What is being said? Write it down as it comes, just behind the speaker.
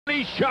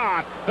He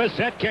shot. The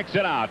set kicks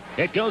it out.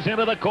 It goes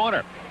into the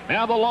corner.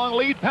 Now the long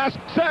lead pass.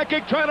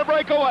 Sakic trying to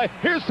break away.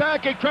 Here's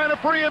Sakic trying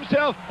to free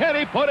himself, and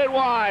he put it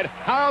wide.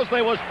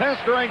 Housley was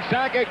pestering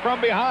Sakic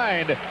from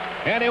behind,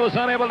 and he was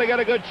unable to get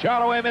a good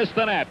shot away. Missed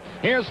the net.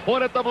 Here's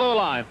Foot at the blue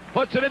line.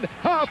 Puts it in.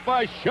 Half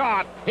a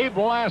shot. He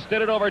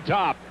blasted it over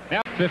top.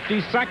 Now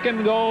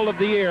 52nd goal of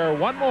the year.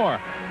 One more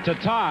to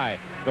tie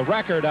the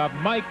record of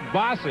Mike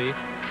Bossy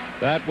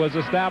that was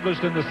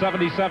established in the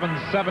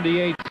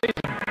 77-78 season.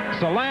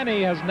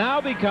 Solani has now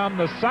become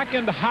the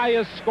second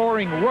highest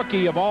scoring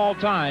rookie of all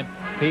time.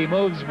 He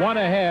moves one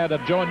ahead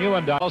of Joe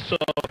Newendorf. Also,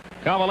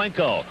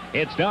 Kovalenko.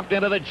 It's dumped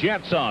into the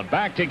jet zone.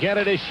 Back to get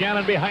it is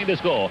Shannon behind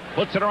his goal.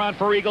 Puts it around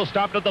for Eagle.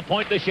 Stopped at the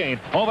point to Shane.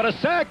 Over to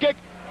Sakic.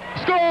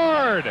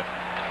 Scored!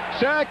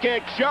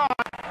 Sakic shot.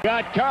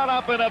 Got caught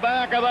up in the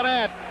back of the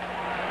net.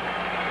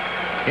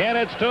 And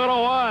it's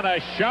 2-1. A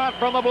shot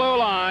from the blue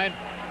line.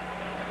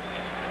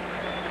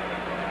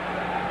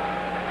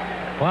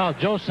 Well,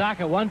 Joe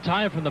Sakic one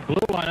time from the blue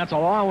line. That's a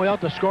long way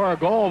out to score a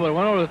goal, but it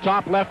went over the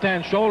top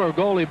left-hand shoulder of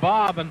goalie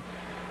Bob, and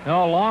a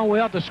long way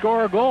out to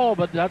score a goal,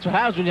 but that's what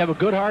happens when you have a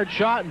good hard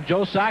shot, and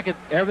Joe Sakic,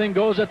 everything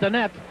goes at the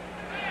net.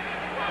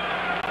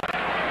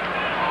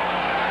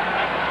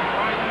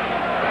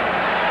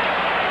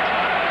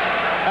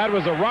 That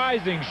was a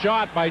rising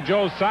shot by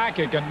Joe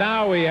Sakic, and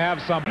now we have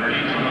some...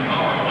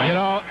 You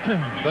know,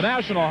 the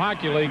National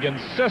Hockey League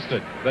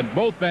insisted that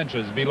both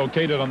benches be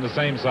located on the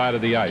same side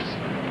of the ice.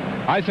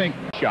 I think...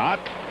 Shot.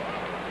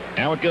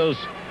 Now it goes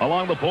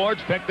along the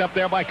boards, picked up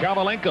there by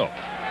Kovalenko.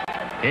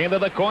 Into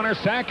the corner,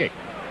 Sakic.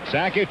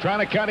 Sakic trying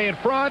to cut in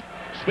front.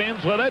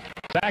 Spins with it.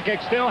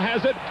 Sakic still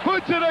has it.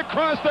 Puts it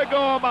across the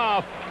goal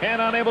mouth.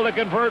 And unable to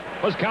convert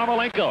was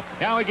Kovalenko.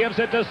 Now he gives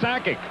it to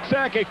Sakic.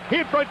 Sakic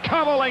in front.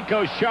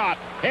 Kovalenko shot.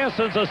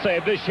 Essence a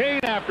save.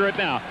 DeShane after it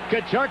now.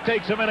 Kachuk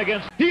takes him in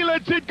against. He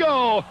lets it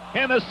go.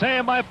 And the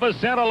save by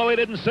Facetta, although he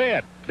didn't see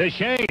it.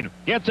 DeShane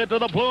gets it to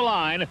the blue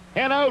line.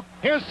 And out.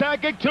 Here's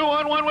Sakic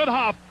 2-on-1 with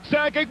Huff.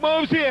 Sakic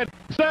moves in.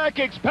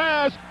 Sakic's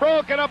pass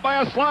broken up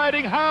by a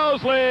sliding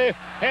Housley.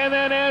 And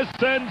then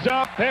Essence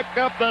up. Picked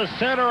up the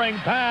centering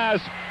pass.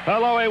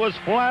 Although he was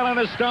flat on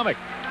his stomach.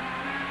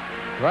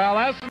 Well,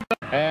 Essence.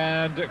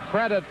 And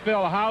credit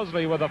Phil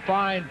Housley with a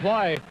fine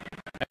play,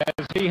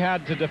 as he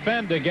had to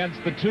defend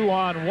against the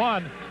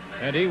 2-on-1,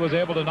 and he was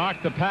able to knock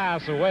the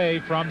pass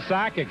away from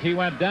Sakic. He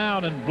went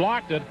down and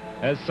blocked it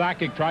as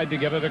Sakic tried to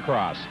get it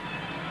across.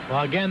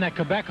 Well, again, that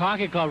Quebec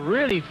Hockey Club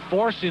really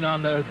forcing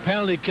on the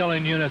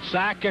penalty-killing unit.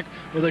 Sakic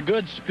with a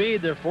good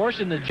speed. They're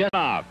forcing the jet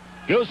off.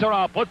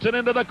 Gusarov puts it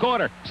into the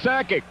corner.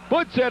 Sakic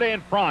puts it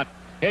in front.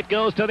 It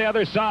goes to the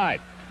other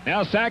side.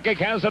 Now Sakic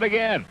has it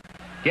again.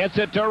 Gets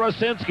it to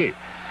Rosinski.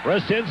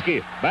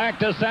 Rosinski back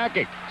to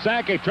Sakic.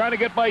 Sakic trying to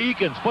get by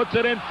Eakins. Puts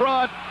it in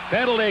front.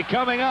 Penalty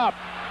coming up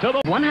to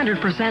the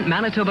 100%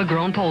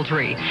 Manitoba-grown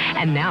poultry.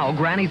 And now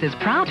Granny's is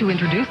proud to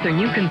introduce their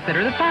new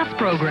Consider the Fast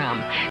program.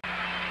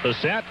 The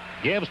set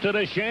gives to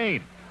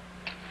DeShane.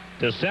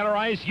 To center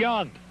ice,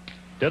 Young.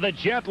 To the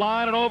jet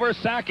line and over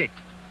Sakic.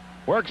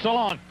 Works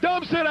along.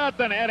 Dumps it at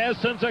the net.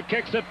 Essenza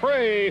kicks it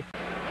free.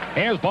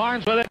 Here's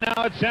Barnes with it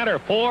now at center.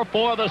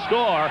 4-4 the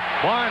score.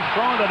 Barnes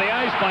thrown to the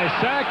ice by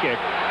Sakic.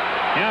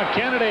 Now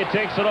Kennedy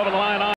takes it over the line.